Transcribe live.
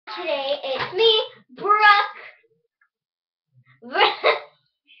today it's me, Brooke.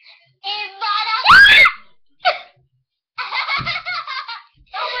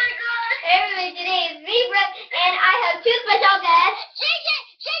 Everybody, today is me, Brooke, and I have two special guests.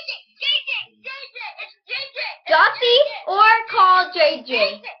 Jocey, or called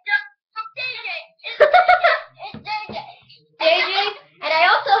JJ. JJ, and I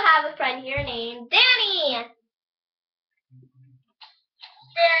also have a friend here named Danny.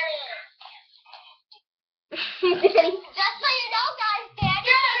 Danny. Just so you know, guys, Danny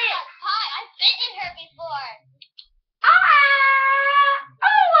is hot. I've bitten her before.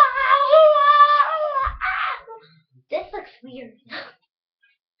 This looks weird.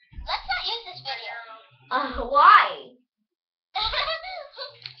 Let's not use this video. Why?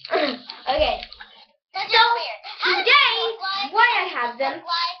 Okay. That's So, weird. today, why I have them.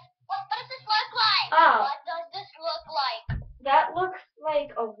 What does this look like? Oh. What does this look like? That looks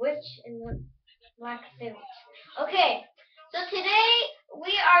like a witch in a black suit. Okay, so today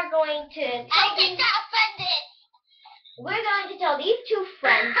we are going to tell offended. We're going to tell these two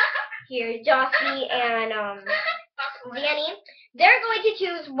friends here, Jocey and Danny. They're going to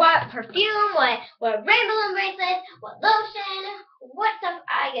choose what perfume, what rainbow balloon bracelet, what lotion, what stuff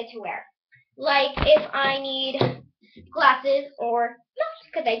I get to wear. Like if I need glasses or not,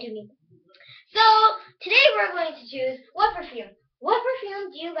 because I do need them. So today we're going to choose what perfume. What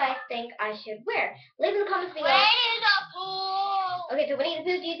perfume do you guys think I should wear? Leave in the comments below. Winnie the Pooh. Okay, so Winnie the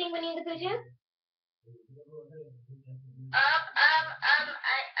Pooh, do you think Winnie the Pooh too? I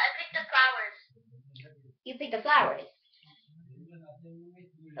picked the flowers. You pick the flowers.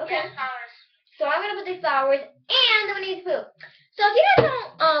 Okay. Yeah, flowers. So I'm gonna put the flowers and the Winnie the Pooh. So if you guys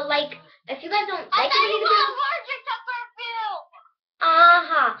don't like the Winnie the Pooh. Allergic to perfume.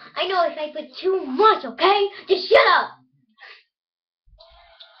 I know if I put too much, okay? Just shut up.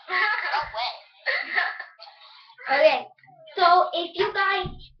 No way. Okay. So if you guys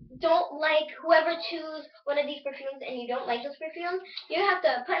don't like whoever choose one of these perfumes and you don't like those perfumes, you have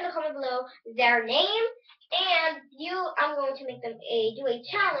to put in the comment below their name, and I'm going to make them do a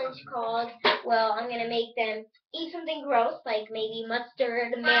challenge called, well, I'm gonna make them eat something gross, like maybe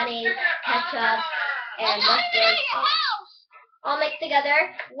mustard, mayonnaise, ketchup, and mustard all mixed together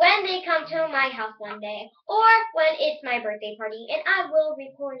when they come to my house one day, or when it's my birthday party, and I will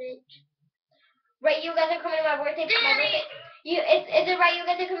record it. Right, you guys are coming to my birthday? Is it right you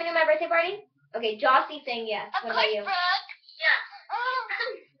guys are coming to my birthday party? Okay, Jocey's saying yes. What about you? Yeah.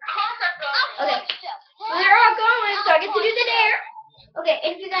 Okay. So they're all going, so I get to do the dare. Okay,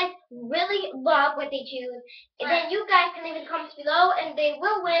 if you guys really love what they choose, then you guys can leave in the comments below, and they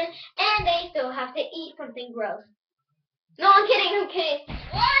will win, and they still have to eat something gross. No, I'm kidding, I'm kidding.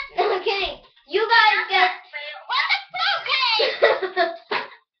 What? No, I'm kidding. You guys get...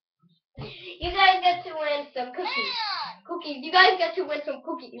 You guys get to win some cookies. Cookies. You guys get to win some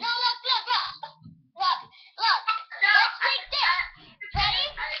cookies. No, look. Let's make this. Ready?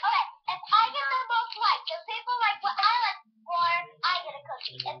 Okay. If I get the most likes, if people like what I like more, I get a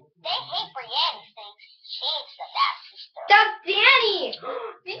cookie. If they hate Brianne's thing, she eats the nasty stuff. That's Danny!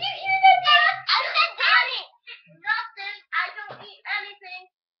 Did you hear that, Dad? I said Danny! Nothing. I don't eat anything.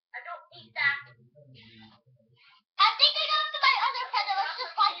 I don't eat that. I think I got to my other friend that looks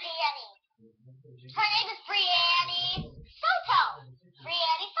just like Danny. Her name is Brianne Soto.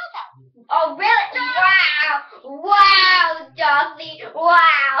 Brianne Soto. Oh, really? Wow, Jocey.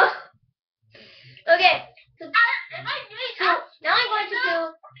 Wow. Okay. So now I'm going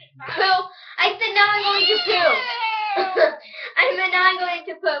to poo. I said now I'm going to poo. I meant now I'm going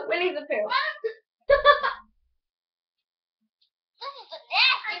to put Winnie the Pooh. This is a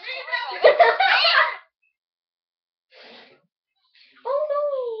nasty Oh no.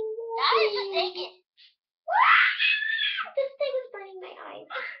 That is just naked. This thing is burning my eyes.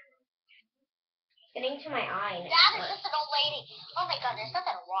 Getting to my eye. That is just an old lady. Oh my god, there's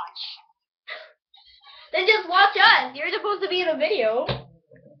nothing to watch. Then just watch us. You're supposed to be in the video.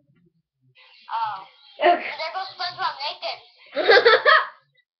 Oh. Okay. There goes SpongeBob naked.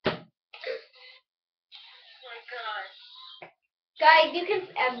 Oh my god. Guys, you can,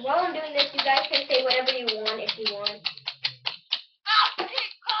 while I'm doing this, you guys can say whatever you want if you want.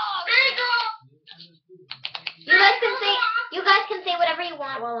 You guys can say whatever you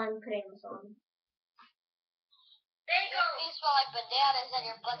want while I'm putting this on. There you go. You smell like bananas and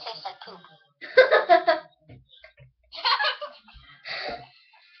your butt tastes like poop.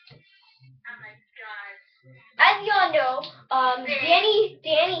 Oh my god. As y'all know, Danny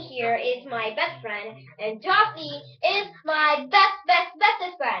here is my best friend, and Jocey is my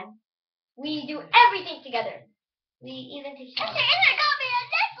bestest friend. We do everything together. We even take And she even got me a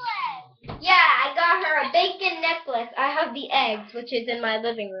necklace. have the eggs, which is in my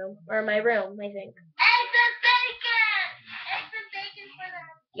living room or my room, I think. Eggs and bacon. Eggs and bacon for them.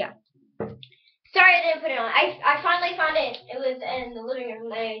 Yeah. Sorry, I didn't put it on. I finally found it. It was in the living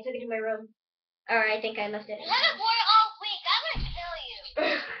room. I took it to my room. Or I think I left it. You haven't worn it all week. I'm gonna kill you.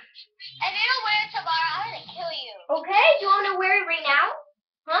 If you don't wear it tomorrow, I'm gonna kill you. Okay, do you want to wear it right now?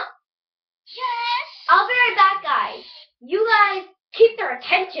 Huh? Yes. I'll be right back, guys. You guys keep their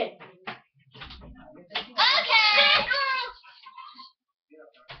attention. Okay.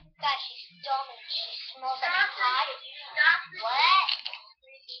 God, she's dumb and she smells like hot. What?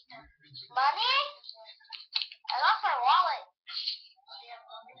 Money? I lost my wallet.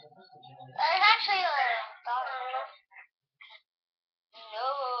 There's actually a dollar. No,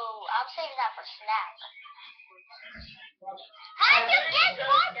 I'm saving that for snacks. How did you get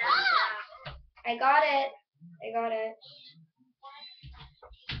 $4? I got it.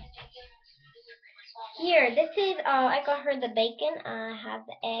 Here, this is, I got her the bacon. I have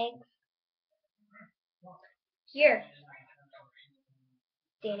the eggs. Here.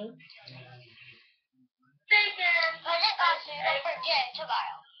 Danny. Bacon. Put it on so you don't forget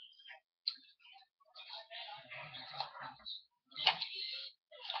tomorrow.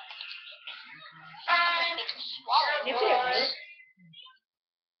 You put it right.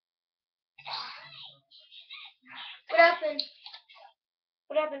 What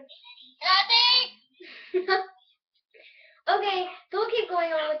happened? Nothing. Okay, so we'll keep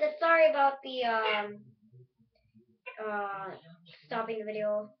going on with this. Sorry about the stopping the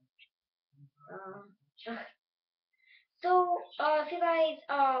video. So if you guys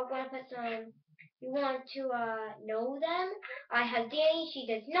want to know them, I have Danny. She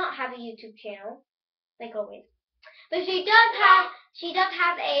does not have a YouTube channel, like always, but she does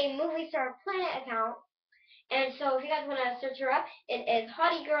have a Movie Star Planet account. And so if you guys want to search her up, it is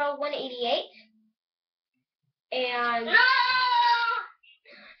Hottie Girl 188. And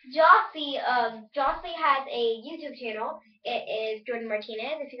Jocey has a YouTube channel. It is Jordan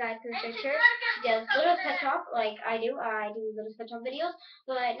Martinez. If you guys can search her, she does Little Pet Shop like I do. I do Little Pet Shop videos,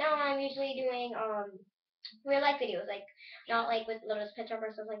 but now I'm usually doing real life videos, like not like with Little Pet Shop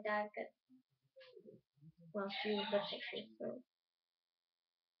or stuff like that. Cause, well, she was the pictures. So.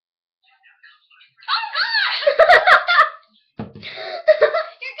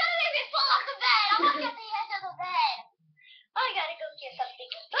 You're gonna make me fall off the bed. I'm looking at the edge of the bed. Oh, I gotta go get something.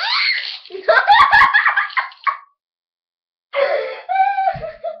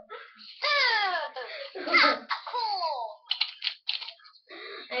 Not cool.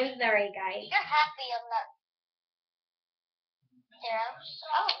 I'm sorry, guys. You're happy I'm not there.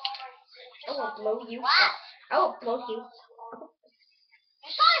 I will blow you. What? I will blow you. You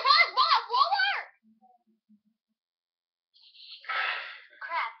saw his eyes, Mom, at Walmart.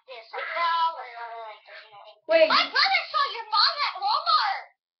 Crap, this. I fell. Wait. My brother saw your mom at Walmart.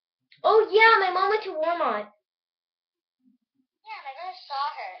 Oh yeah, my mom went to Walmart. Yeah, my brother saw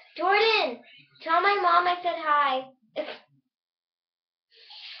her. Jordan, tell my mom I said hi.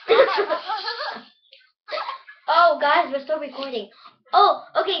 Oh, guys, we're still recording. Oh,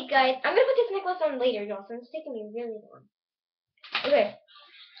 okay, guys. I'm gonna put this necklace on later, Jocelyn. It's taking me really long. Okay.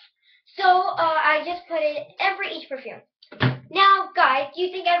 So, I just put it each perfume. Now, guys, do you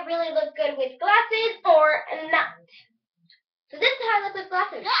think I really look good with glasses or not? So this is how I look with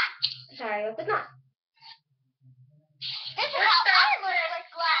glasses. This is how I look with not. This is how I look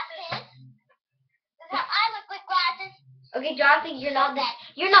with glasses. This is how I look with glasses. Okay, Jocey, you're not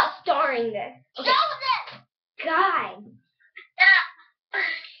starring this. Okay. Show them. God.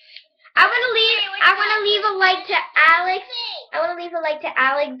 I want to leave a like to Alex. I want to leave a like to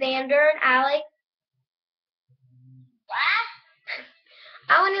Alexander and Alex. What?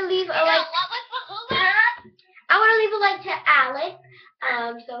 I want to leave a like. I want to leave a like to Alex.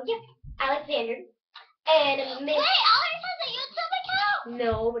 So yeah, Alexander and Miss. Wait, Alex has a YouTube account?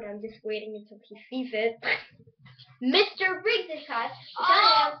 No, but I'm just waiting until he sees it. Mr. Briggs' class.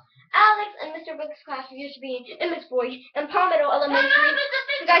 Alex and Mr. Brooks' class used to be in Miss Boyd and Palmetto Elementary.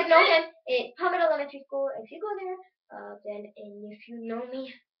 You guys know him. It's Palmetto Elementary School. If you go there, and if you know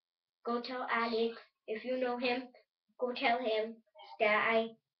me, go tell Alex. If you know him, go tell him that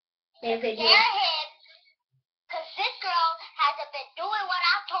I made a video. Scare him, because this girl hasn't been doing what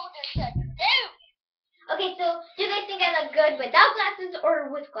I told her to do. Okay, so do you guys think I look good without glasses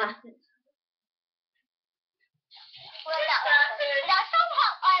or with glasses? Without glasses. Now show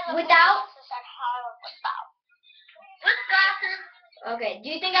how I look Without? with glasses and how I look without. With glasses. Okay, do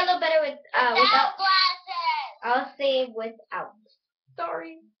you think I look better with Without glasses. I'll say without.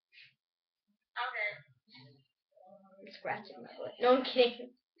 Sorry. Okay. I'm scratching my foot. No, I'm kidding.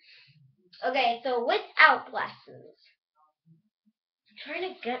 Okay, so without glasses. trying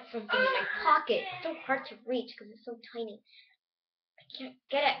to get something in my pocket. It's so hard to reach because it's so tiny. I can't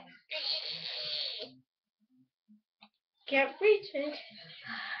get it. Can't reach it.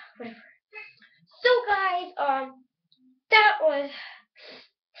 Whatever. So guys, that was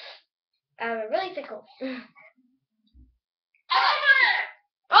really tickle.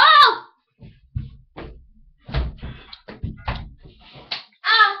 Oh!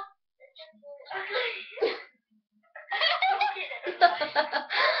 Ow!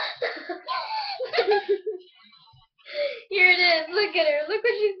 Here it is. Look at her. Look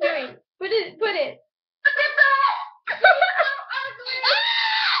what she's doing. Put it. Look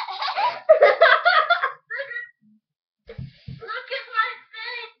at my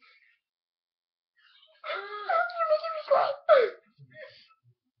face. You're making me cry.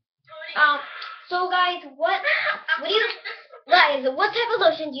 So guys, what do you guys? What type of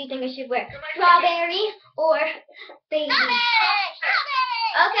lotion do you think I should wear? Strawberry or baby?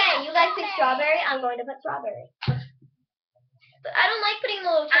 Okay, you guys pick strawberry. I'm going to put strawberry. But I don't like putting the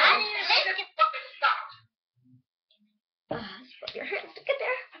lotion. Rub your hands. Get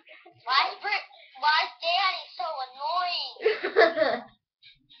there. Why is Daddy so annoying?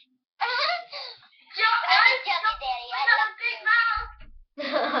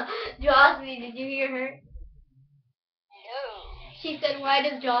 Jocey, did you hear her? No. She said, why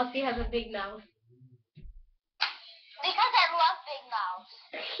does Jocey have a big mouth? Because I love big mouths.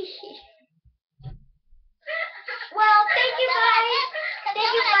 Well, thank you guys.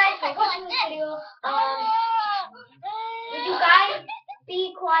 Thank you guys for watching this video. Would you guys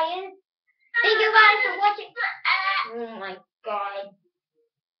be quiet? Thank you guys for watching. Oh my god.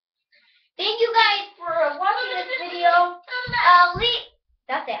 Thank you guys for watching this video.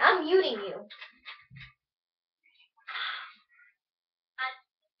 That's it. I'm muting you.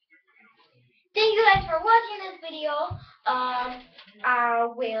 Thank you guys for watching this video.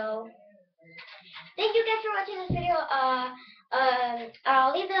 Thank you guys for watching this video.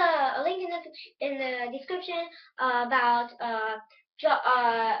 I'll leave a link in the description about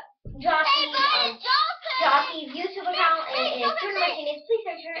Jocey's YouTube account, and it's Jordan Martinez. Please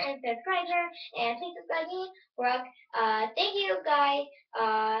search her and subscribe her, and please subscribe me, Brooke. Thank you guys.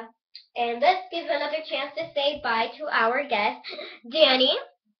 And let's give another chance to say bye to our guest, Danny.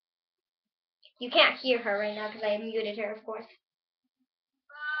 You can't hear her right now because I muted her, of course.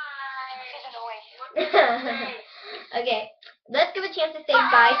 Okay, let's give a chance to say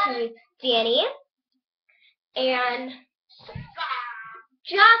bye to Danny and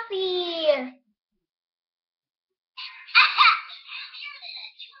Jocey.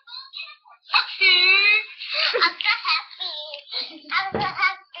 I'm so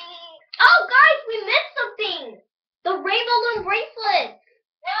happy. Oh, guys, we missed something. The rainbow balloon bracelet.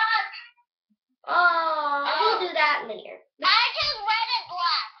 What? Oh, we'll do that later. I choose red and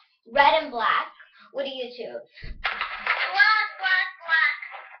black. Red and black. What do you choose? Black.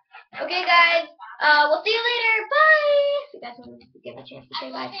 Okay, guys. We'll see you later. Bye. You guys want to give a chance to say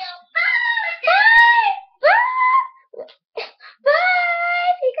I bye? love you.